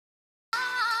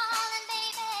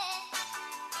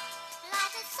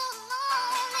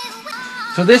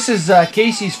So this is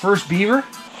Casey's first beaver.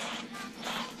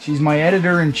 She's my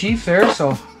editor-in-chief there,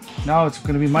 so now it's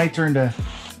going to be my turn to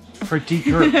critique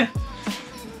her. Yeah,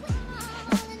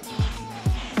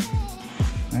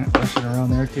 push it around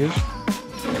there too.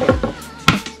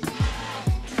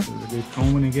 Give it a good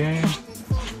combing again.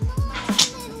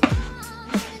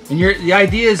 And the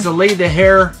idea is to lay the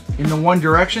hair in the one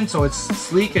direction so it's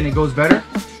sleek and it goes better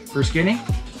for skinning.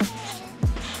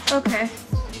 Okay.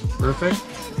 Perfect.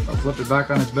 I'll flip it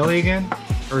back on its belly again,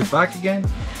 or its back again.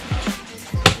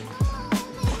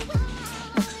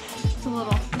 It's a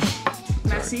little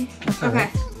messy. Okay.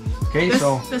 Right. Okay,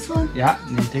 this one? Yeah,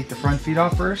 and you take the front feet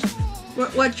off first.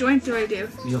 What joint do I do?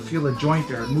 You'll feel a joint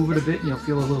there. Move it a bit and you'll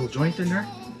feel a little joint in there.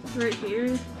 Right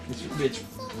here? It's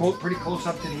pretty close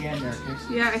up to the end there,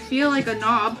 Casey. Yeah, I feel like a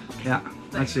knob. Yeah,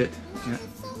 that's it. Yeah.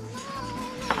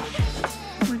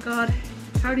 Oh my god.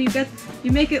 How do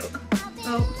you make it,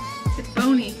 oh, it's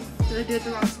bony. Did I do it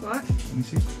the wrong spot? Let me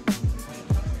see.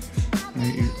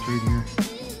 It's right here.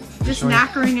 Just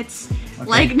knackering its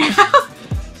leg now.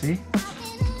 See?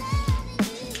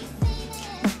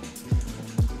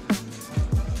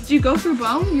 Do you go through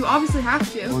bone? You obviously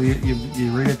have to. Well,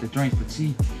 you're right at the joint, but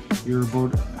see, you're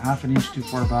about half an inch too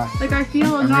far back. Like I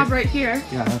feel a knob right here.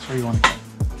 Yeah, that's where you want to go.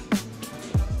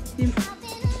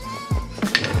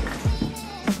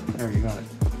 There, you got it.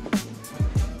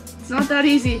 It's not that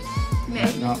easy,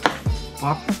 Nick. No.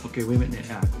 Pop. Okay, wait a minute.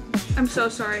 Yeah. I'm so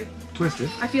sorry. Twist it.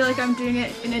 I feel like I'm doing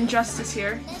it an injustice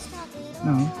here.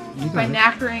 No, you got by it.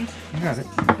 knackering. You got it.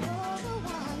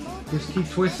 Just keep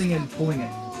twisting it and pulling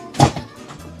it.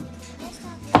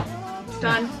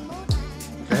 Done.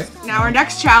 Okay. Now our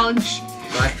next challenge.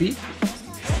 Back feet.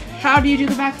 How do you do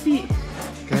the back feet?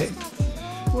 Okay.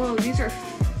 Whoa, these are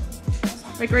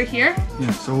like right here?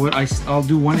 Yeah, so what I'll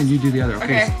do one and you do the other.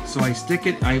 Okay. So I stick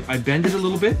it, I bend it a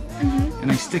little bit,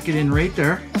 and I stick it in right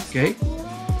there, okay?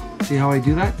 See how I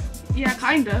do that? Yeah,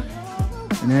 kind of.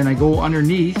 And then I go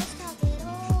underneath,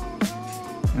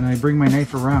 and I bring my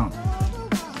knife around.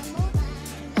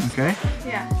 Okay?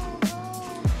 Yeah.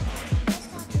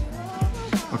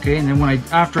 Okay, and then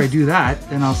after I do that,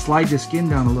 then I'll slide the skin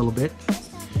down a little bit,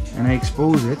 and I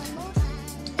expose it.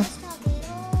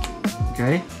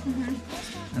 Okay?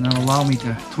 And that'll allow me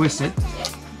to twist it.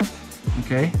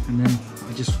 Okay? And then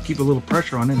I just keep a little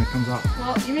pressure on it and it comes off.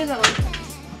 Well, you made that one.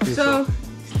 Okay, so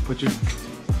put your,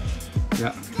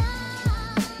 yeah.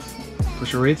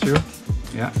 Push it right through.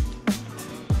 Yeah.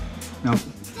 Now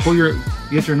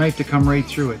get your knife to come right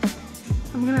through it.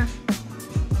 I'm gonna.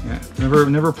 Yeah.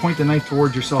 Never point the knife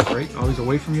towards yourself, right? Always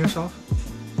away from yourself.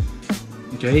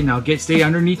 Okay. Now stay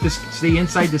underneath stay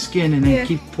inside the skin, and then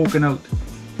keep poking out.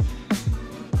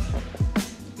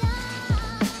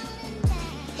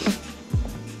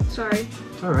 Sorry.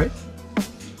 It's all right.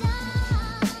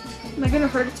 Am I gonna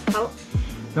hurt its pelt?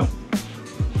 No.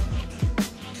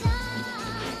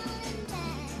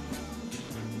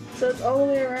 So it's all the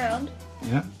way around.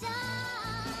 Yeah.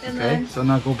 And okay. then So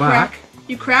now go back.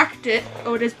 You cracked it.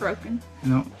 Oh, it is broken.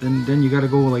 No. Then you got to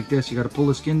go like this. You got to pull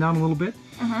the skin down a little bit.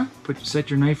 Set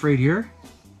your knife right here.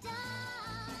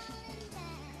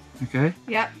 Okay.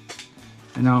 Yep.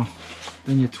 And now,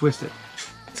 then you twist it.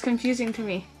 It's confusing to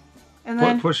me. And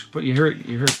then push. You hear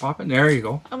it popping. There you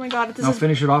go. Oh my god! Now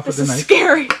finish it off with the knife. This is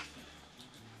scary.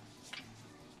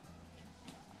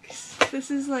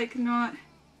 This is like not.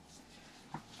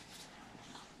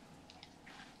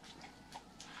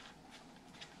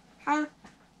 How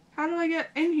do I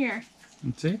get in here?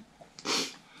 Let's see.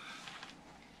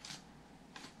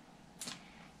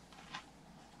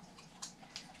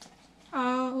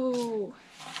 Oh.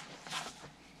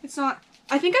 It's not.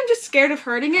 I think I'm just scared of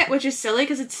hurting it, which is silly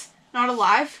because it's not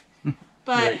alive.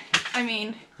 But, right. I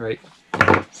mean. Right.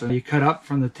 So you cut up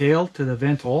from the tail to the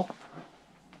vent hole.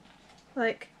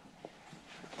 Like.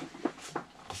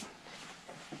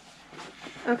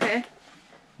 Okay.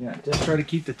 Yeah, just try to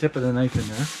keep the tip of the knife in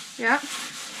there. Yeah.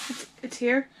 It's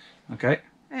here. Okay.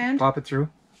 And? Pop it through.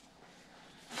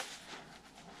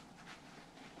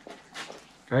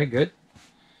 Okay, good.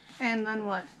 And then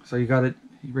what? So you got it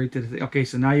right to the... Okay,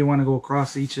 so now you want to go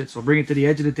across each... So bring it to the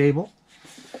edge of the table.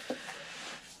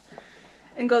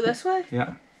 And go this way?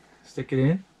 Yeah. Stick it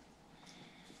in.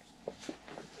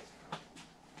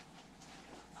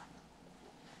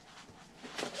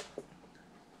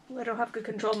 I don't have good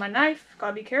control of my knife.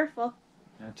 Gotta be careful.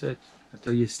 That's it.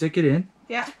 Until you stick it in.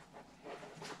 Yeah.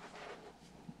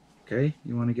 Okay,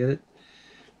 you want to get it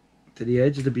to the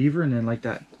edge of the beaver and then like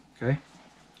that. Okay?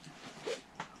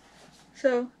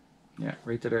 So... Yeah,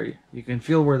 right to there. You can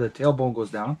feel where the tailbone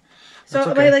goes down.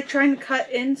 So am I like trying to cut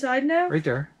inside now? Right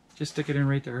there. just stick it in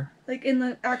right there. Like in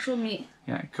the actual meat?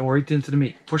 Yeah, go right into the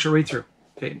meat. Push it right through.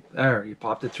 Okay, there, you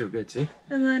popped it through. Good, see?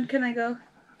 And then can I go?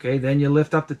 Okay, then you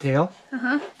lift up the tail.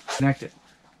 Uh-huh. Connect it.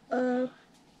 No.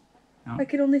 No? I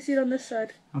can only see it on this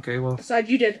side. Okay, well... The side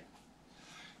you did.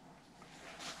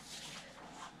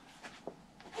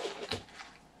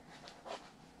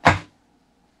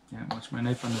 Yeah, watch my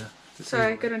knife on the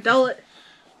Sorry, table. gonna dull it.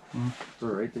 Well, it's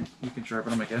alright, then you can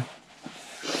sharpen them again.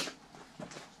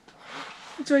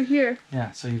 It's right here.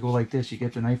 Yeah, so you go like this, you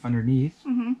get the knife underneath.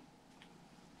 Mm-hmm.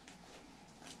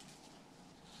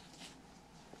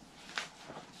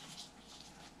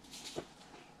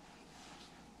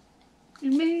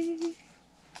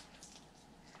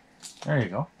 There you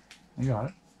go. You got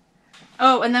it.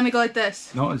 Oh, and then we go like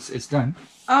this. No, it's done.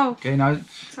 Oh. Okay, now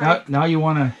Sorry. now you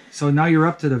wanna, so now you're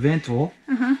up to the vent hole.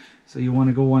 Uh-huh. So you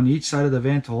wanna go on each side of the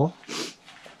vent hole.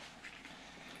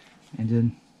 And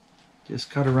then just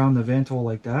cut around the vent hole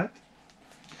like that.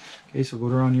 Okay, so go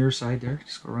around your side there.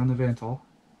 Just go around the vent hole.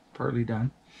 Partly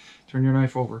done. Turn your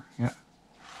knife over. Yeah.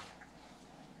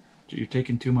 You're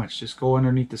taking too much. Just go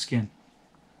underneath the skin.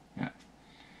 Yeah.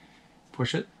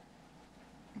 Push it.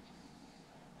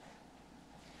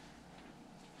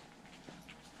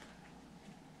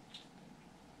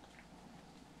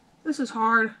 This is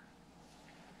hard.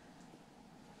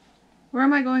 Where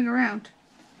am I going around?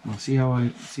 Well, see how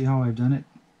I've done it?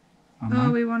 On Oh,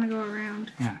 mine? we want to go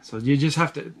around. Yeah, so you just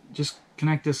have to just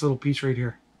connect this little piece right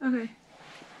here. Okay.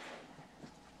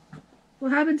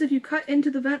 What happens if you cut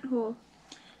into the vent hole?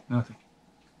 Nothing.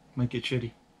 Might get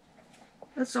shitty.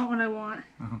 That's not what I want.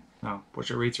 No,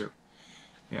 push it right through.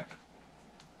 Yeah.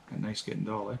 Got nice getting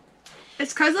dull, eh?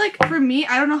 It's cause like for me,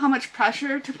 I don't know how much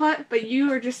pressure to put, but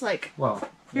you are just like, Well,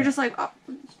 you're just like, oh,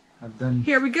 I've done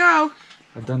here we go.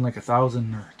 like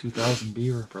 1,000 or 2,000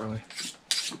 beaver probably.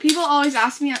 People always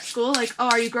ask me at school like, oh,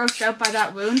 are you grossed out by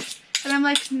that wound? And I'm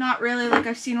like, not really. Like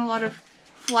I've seen a lot of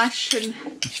flesh and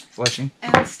Fleshing.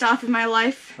 stuff in my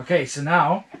life. Okay, so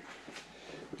now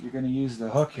you're going to use the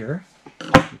hook here.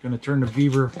 You're going to turn the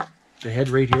beaver, the head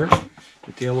right here,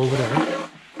 the tail over there.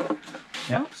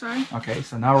 Yeah. Oh, sorry. Okay,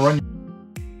 so now run.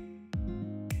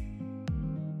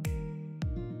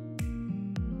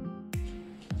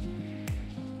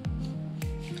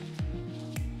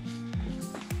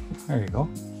 There you go.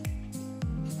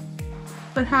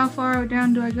 But how far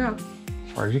down do I go?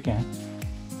 As far as you can.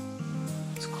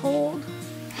 It's cold.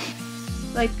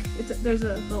 Like there's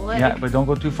the leg. Yeah, but don't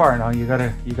go too far now. You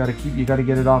gotta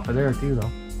get it off of there too, though.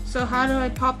 So how do I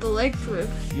pop the leg through?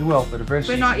 You will, but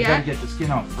eventually But not you yet? gotta get the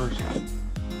skin out first. Yeah.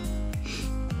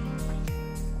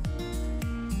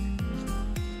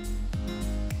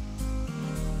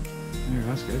 There,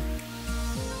 that's good.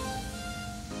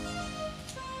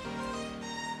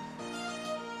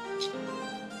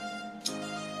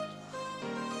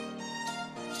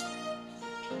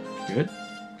 Good.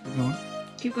 Keep going.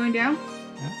 Keep going down?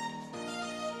 Yeah.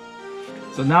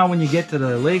 So now when you get to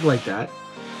the leg like that,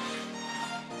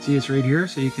 see it's right here,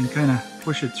 so you can kind of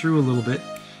push it through a little bit,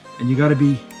 and you gotta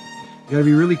be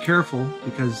really careful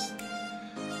because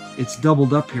it's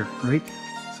doubled up here, right?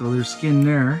 So there's skin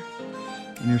there,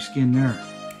 and there's skin there.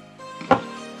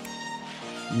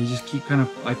 And you just keep kind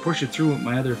of, I push it through with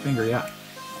my other finger, yeah.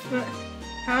 But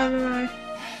how do I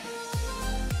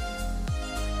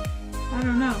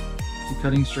don't know. Keep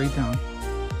cutting straight down.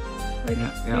 Like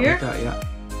Yeah, here? like that, yeah.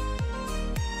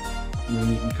 And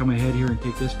then you can come ahead here and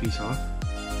take this piece off.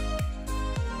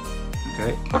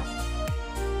 Okay.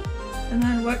 And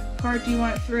then what part do you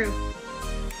want it through?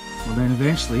 Well, then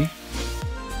eventually,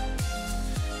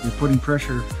 you're putting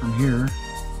pressure from here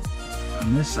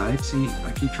on this side. See,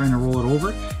 I keep trying to roll it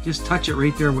over. Just touch it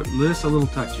right there with just a little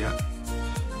touch, yeah.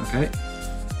 Okay.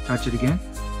 Touch it again.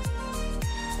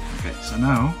 Okay, so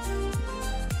now,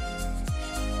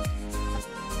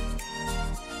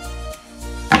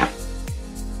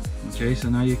 okay, so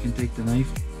now you can take the knife.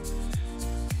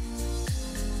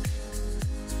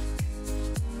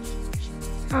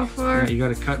 How far? Yeah, you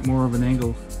got to cut more of an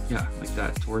angle, yeah, like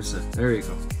that, towards the, there you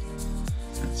go.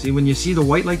 And see, when you see the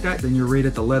white like that, then you're right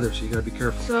at the leather, so you got to be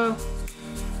careful. So,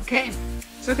 okay.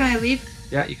 So can I leave?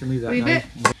 Yeah, you can leave that. Leave now it?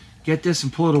 Get this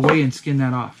and pull it away and skin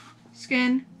that off.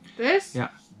 Skin this? Yeah.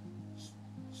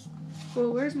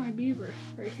 Well, where's my beaver?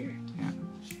 Right here. Yeah.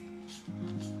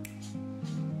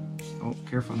 Oh,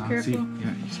 careful now. Careful. See,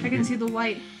 yeah, you see I can see the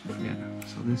white. Yeah,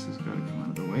 so this has got to come out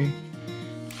of the way.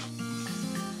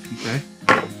 Okay.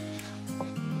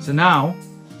 So now,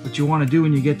 what you want to do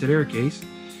when you get to their case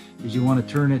is you want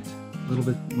to turn it a little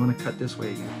bit. You want to cut this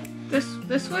way again.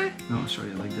 This way? No, I'll show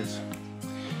you like this.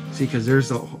 See, because there's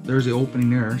the opening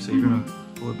there, so you're gonna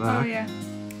pull it back. Oh yeah.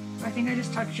 I think I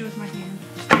just touched you with my hand.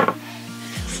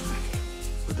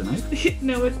 With the knife?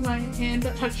 No, with my hand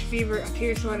that touched Beaver up to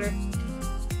your sweater.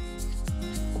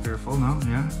 Careful now,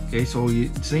 yeah. Okay, so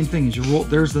you same thing as you roll.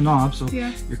 There's the knob, so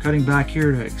Yeah. you're cutting back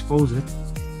here to expose it.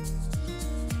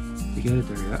 You get it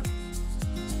there, yeah.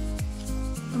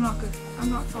 I'm not good. I'm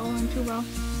not following too well.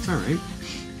 It's all right.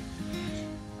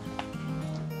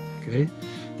 Okay,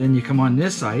 then you come on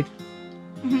this side.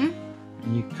 Mhm.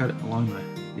 And you cut it along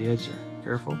the edge there.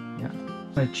 Careful, yeah.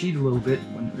 I cheat a little bit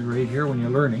when you're right here when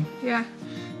you're learning. Yeah.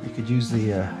 You could use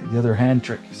the other hand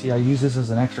trick. See, I use this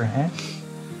as an extra hand,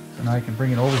 so now I can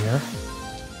bring it over here.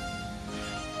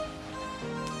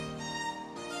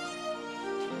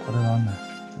 Put it on the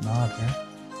knob here.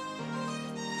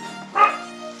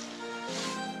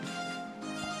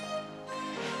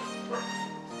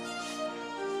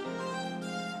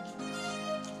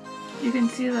 You can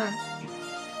see the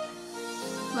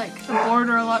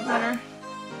border a lot better.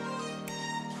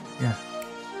 Yeah.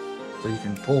 So you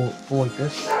can pull like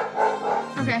this.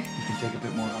 Okay. You can take a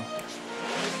bit more off.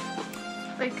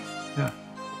 Like. Yeah.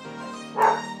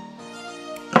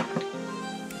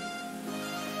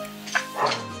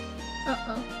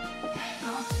 Uh-oh.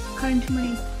 Oh, cutting too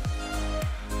many.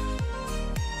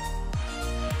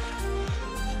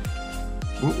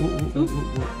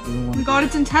 Oh my god,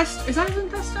 it's intestine. Is that his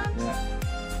intestines? Yeah.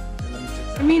 Here, let me fix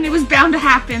that. I mean, it was bound to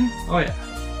happen. Oh yeah.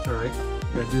 It's alright.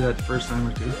 You gotta do that the first time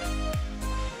or two.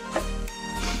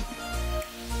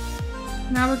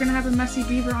 Now we're gonna have a messy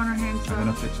Beaver on our hands. I'm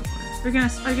gonna fix it for you.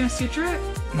 Are you gonna suture it?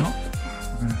 No.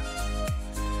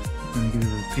 We're gonna get it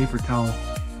a paper towel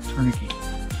tourniquet.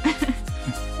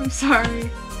 I'm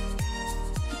sorry.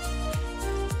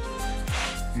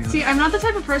 See, I'm not the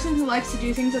type of person who likes to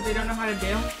do things that they don't know how to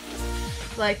do.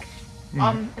 Like,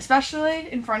 especially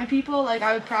in front of people. Like,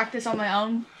 I would practice on my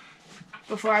own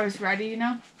before I was ready, you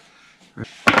know?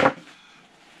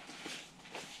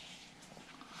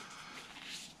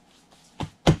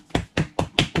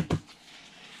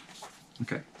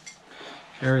 Okay.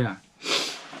 Carry on.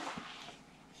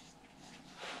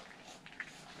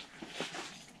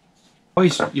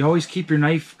 You always keep your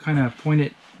knife kind of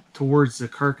pointed towards the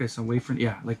carcass, away from,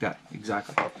 yeah, like that,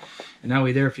 exactly. And that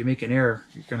way there, if you make an error,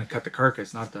 you're going to cut the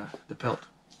carcass, not the pelt.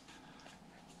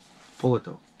 Pull it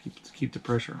though. Keep the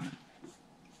pressure on it.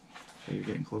 Okay, you're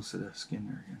getting close to the skin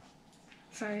there again.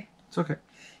 Sorry. It's okay.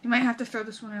 You might have to throw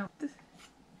this one out.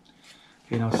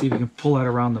 Okay, now see if you can pull that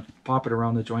around pop it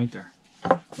around the joint there.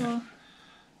 Well,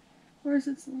 where is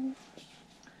it?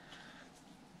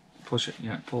 Push it,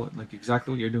 yeah, pull it, like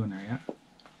exactly what you're doing there, yeah.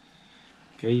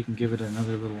 Okay, you can give it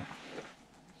another little.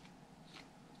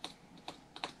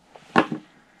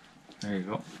 There you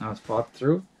go. Now it's popped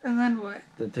through. And then what?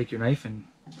 Then take your knife and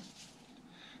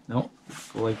go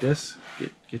like this.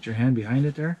 Get your hand behind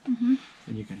it there, and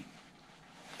you can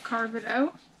carve it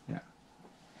out. Yeah.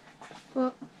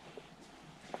 Well,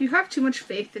 you have too much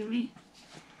faith in me.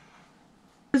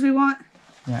 Because we want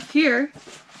here.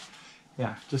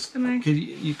 Yeah, just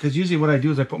because usually what I do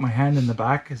is I put my hand in the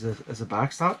back as a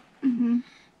backstop. Mm-hmm.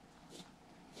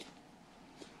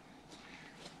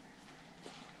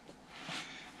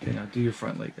 Okay, now do your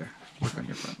front leg there. Work on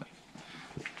your front leg.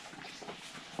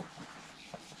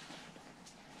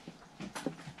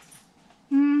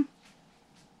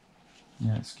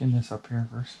 Yeah, skin this up here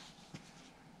first.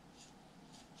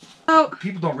 Oh.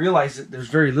 People don't realize that there's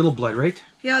very little blood, right?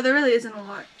 Yeah, there really isn't a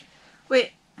lot.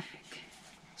 Wait.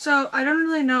 So, I don't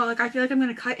really know. Like, I feel like I'm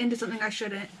going to cut into something I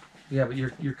shouldn't. Yeah, but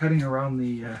you're cutting around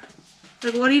the...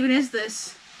 Like, what even is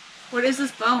this? What is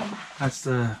this bone? That's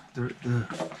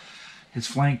his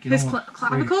flank. You his know,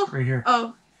 clavicle? Right here.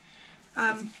 Oh.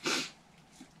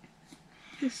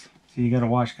 So you got to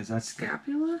watch because that's...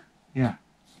 Scapula? Yeah.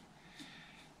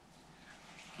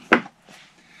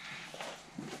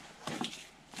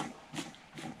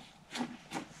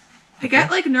 I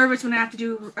get, like, nervous when I have to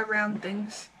do around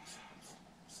things.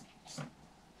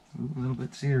 A little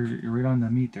bit. See, you're right on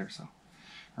the meat there, so.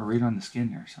 Or right on the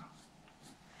skin there, so.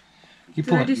 Keep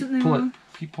pulling. Did I do something wrong?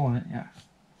 Keep pulling it, yeah.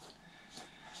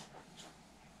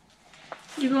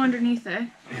 You go underneath, eh?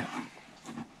 Yeah.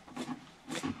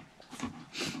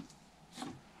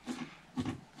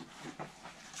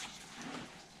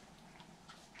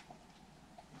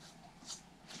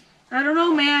 I don't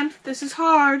know, man. This is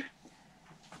hard.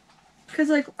 Because,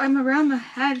 like, I'm around the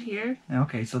head here.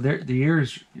 Okay, so there, the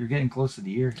ears, you're getting close to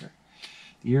the ear here.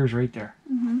 The ear's right there.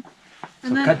 Mm-hmm. So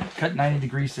And then, cut 90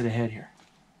 degrees to the head here.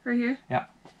 right here? Yeah.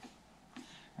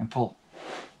 And pull.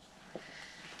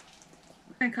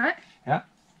 Can I cut? Yeah.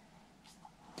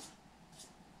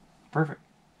 Perfect.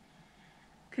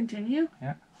 Continue?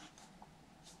 Yeah.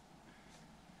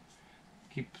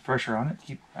 Keep the pressure on it.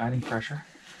 Keep adding pressure.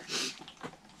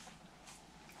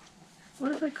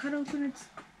 What if I cut open its...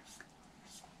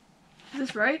 Is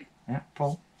this right? Yeah,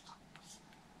 pull.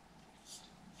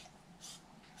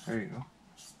 There you go.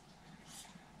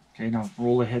 Okay, now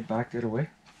roll the head back the other way.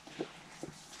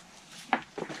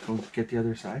 Go get the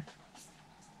other side.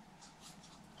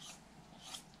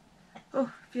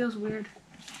 Oh, feels weird.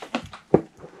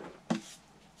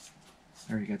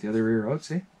 There, you got the other rear out,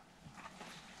 see?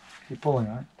 Keep pulling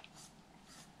on it.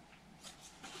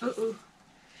 Uh-oh.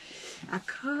 I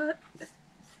cut.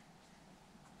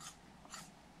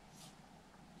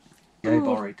 The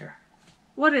eyeball right there.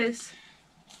 What is?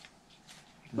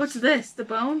 What's this? The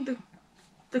bone?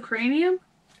 The cranium?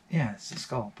 Yeah, it's the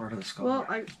skull, part of the skull. Well,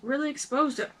 I really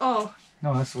exposed it. Oh.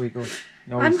 No, that's the way it goes.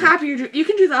 I'm happy you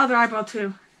can do the other eyeball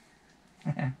too.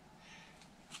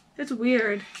 It's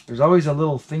weird. There's always a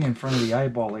little thing in front of the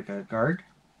eyeball, like a guard,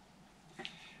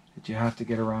 that you have to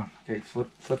get around. Okay,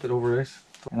 flip it over this.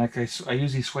 And like I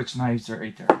usually switch knives there,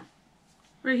 right there.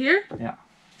 Right here? Yeah.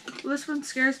 Well, this one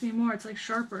scares me more. It's like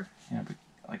sharper. Yeah, but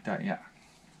like that, yeah.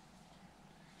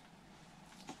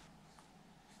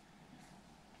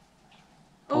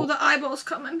 Oh, the eyeball's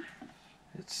coming.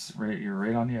 It's right. You're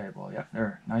right on the eyeball. Yeah,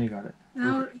 there. Now you got it.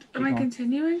 Now, am I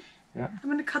continuing? Yeah. I'm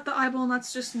gonna cut the eyeball and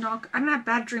that's just knock. I'm gonna have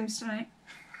bad dreams tonight.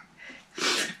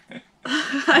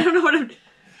 I don't know what I'm.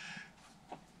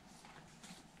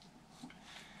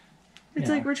 It's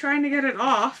like we're trying to get it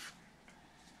off,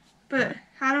 but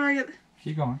how do I get?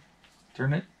 Keep going.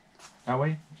 Turn it that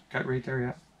way. Cut right there.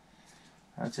 Yeah.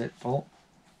 That's it. Pull.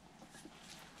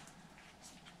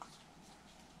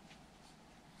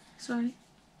 Sorry.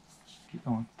 Keep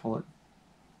going. Pull it.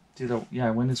 Do the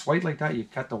when it's white like that, you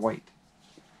cut the white.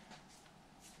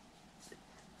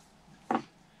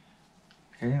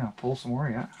 Okay, now pull some more.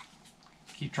 Yeah.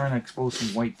 Keep trying to expose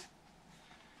some white.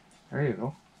 There you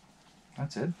go.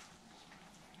 That's it.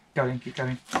 Cutting. Keep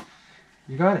cutting.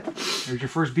 You got it. There's your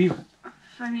first beaver.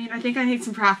 I mean, I think I need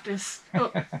some practice.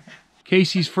 Oh.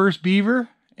 Casey's first beaver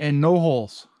and no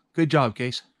holes. Good job,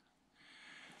 Case.